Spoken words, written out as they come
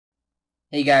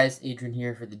Hey guys, Adrian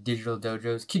here for the Digital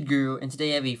Dojo's Kid Guru, and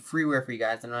today I have a freeware for you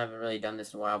guys. I know I haven't really done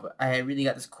this in a while, but I really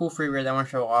got this cool freeware that I want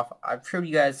to show off. I've showed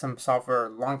you guys some software a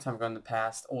long time ago in the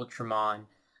past, Ultramon,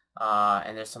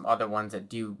 and there's some other ones that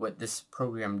do what this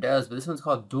program does, but this one's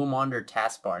called Dual Monitor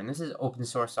Taskbar, and this is open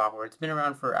source software. It's been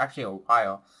around for actually a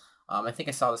while. I think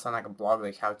I saw this on like a blog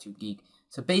like How To Geek.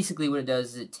 So basically what it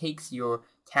does is it takes your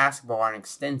taskbar and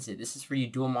extends it. This is for you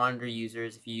dual monitor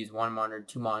users. If you use one monitor,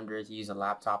 two monitors, you use a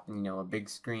laptop and a big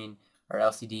screen or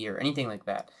LCD or anything like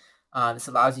that. This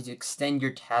allows you to extend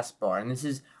your taskbar, and this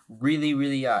is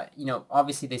really,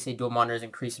 obviously they say dual monitors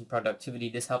increase in productivity.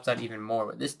 This helps out even more.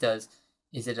 What this does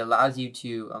is it allows you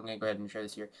to, I'm going to go ahead and show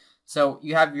this here. So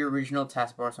you have your original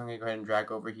taskbar, so I'm going to go ahead and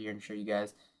drag over here and show you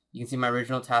guys. You can see my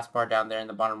original taskbar down there in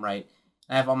the bottom right.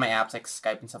 I have all my apps like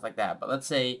Skype and stuff like that. But let's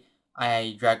say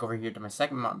I drag over here to my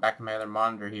back to my other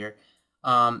monitor here.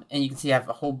 And you can see I have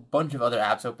a whole bunch of other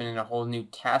apps open in a whole new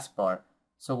taskbar.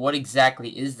 So what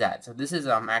exactly is that? So this is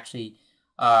actually,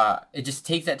 it just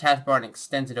takes that taskbar and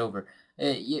extends it over.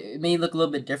 It may look a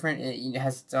little bit different. It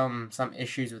has some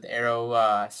issues with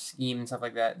arrow scheme and stuff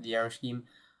like that, the arrow scheme.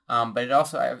 But it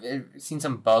also, I've seen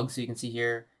some bugs. So you can see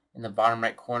here in the bottom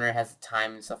right corner, it has the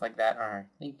time and stuff like that. Or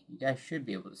I think you guys should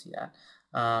be able to see that.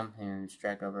 And just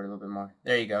drag over a little bit more.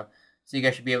 There you go. So you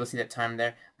guys should be able to see that time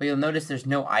there. But you'll notice there's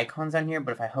no icons on here,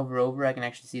 but if I hover over, I can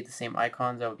actually see the same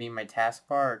icons that would be in my taskbar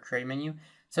or tray menu.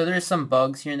 So there's some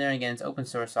bugs here and there. Again, it's open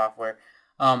source software.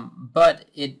 But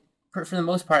for the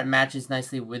most part, it matches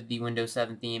nicely with the Windows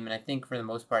 7 theme, and I think for the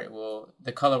most part,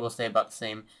 the color will stay about the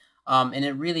same. And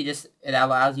it really it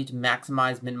allows you to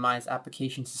minimize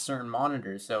applications to certain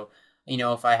monitors. So,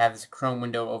 if I have this Chrome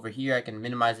window over here, I can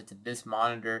minimize it to this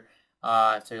monitor.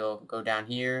 So you'll go down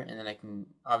here, and then I can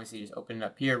obviously just open it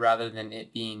up here rather than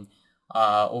it being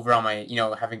over on my,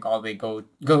 having all the way go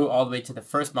all the way to the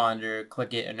first monitor,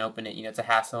 click it and open it. It's a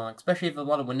hassle, especially if a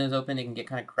lot of windows open, it can get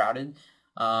kind of crowded.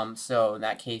 So in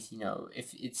that case,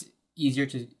 if it's easier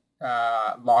to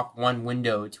lock one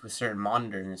window to a certain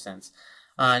monitor in a sense.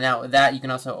 Now with that, you can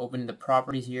also open the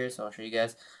properties here. So I'll show you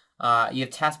guys. You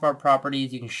have taskbar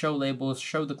properties. You can show labels,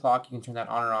 show the clock. You can turn that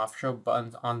on or off. Show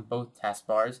buttons on both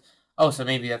taskbars. Oh, so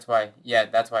maybe that's why. Yeah,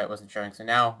 that's why it wasn't showing. So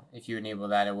now, if you enable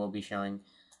that, it will be showing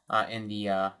in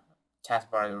the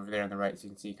taskbar over there on the right. So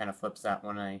you can see it kind of flips that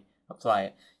when I apply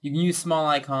it. You can use small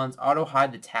icons, auto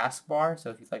hide the taskbar.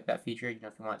 So if you like that feature, if you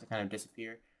want it to kind of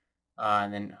disappear,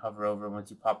 and then hover over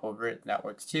once you pop over it, that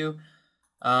works too.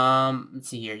 Let's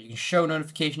see here. You can show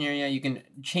notification area. You can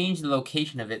change the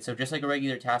location of it. So just like a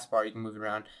regular taskbar, you can move it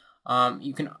around.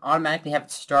 You can automatically have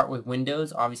it start with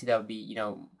Windows. Obviously, that would be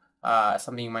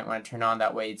something you might want to turn on.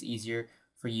 That way, it's easier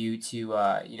for you to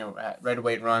right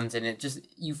away it runs, and it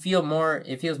feels more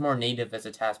native as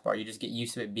a taskbar. You just get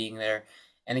used to it being there,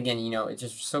 and again, it's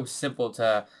just so simple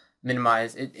to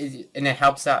minimize it, and it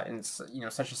helps out in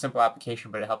such a simple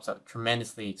application, but it helps out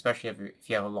tremendously, especially if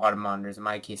you have a lot of monitors. In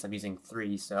my case, I'm using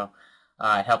 3, so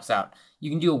it helps out.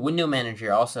 You can do a window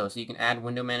manager also, so you can add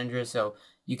window manager, so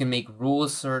you can make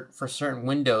rules for certain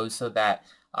windows so that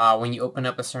when you open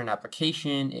up a certain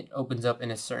application, it opens up in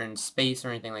a certain space or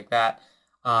anything like that.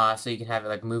 So you can have it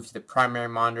like move to the primary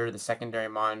monitor, the secondary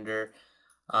monitor.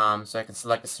 So I can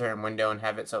select a certain window and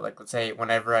have it so like, let's say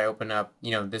whenever I open up,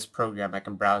 this program, I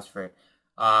can browse for it.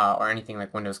 Or anything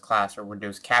like Windows Class or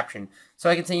Windows Caption. So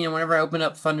I can say, whenever I open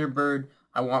up Thunderbird,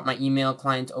 I want my email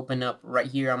client to open up right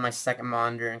here on my second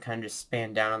monitor and kind of just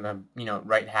span down on the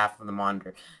right half of the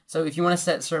monitor. So if you want to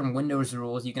set certain Windows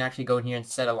rules, you can actually go in here and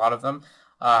set a lot of them.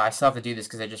 I still have to do this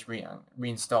because I just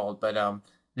reinstalled, but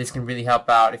this can really help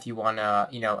out if you want to,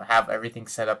 have everything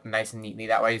set up nice and neatly.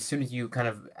 That way, as soon as you kind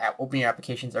of open your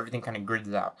applications, everything kind of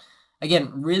grids out.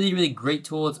 Again, really great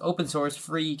tool. It's open source,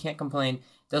 free. You can't complain.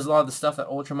 Does a lot of the stuff that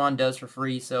Ultramon does for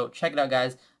free. So check it out,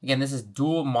 guys. Again, this is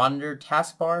Dual Monitor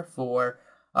Taskbar for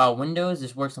Windows.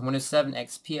 This works on Windows 7,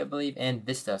 XP, I believe, and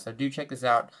Vista. So do check this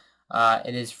out.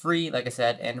 It is free, like I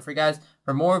said. And for guys,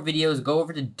 for more videos, go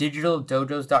over to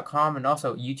digitaldojos.com and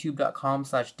also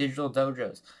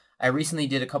youtube.com/digitaldojos. I recently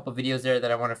did a couple videos there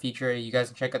that I want to feature. You guys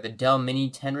can check out the Dell Mini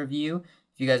 10 review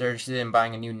if you guys are interested in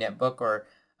buying a new netbook or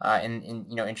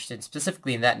interested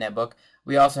specifically in that netbook.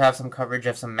 We also have some coverage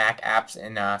of some Mac apps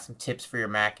and some tips for your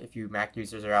Mac if you Mac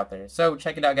users are out there. So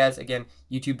check it out, guys. Again,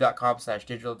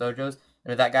 youtube.com/digitaldojos.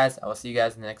 And with that, guys, I will see you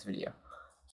guys in the next video.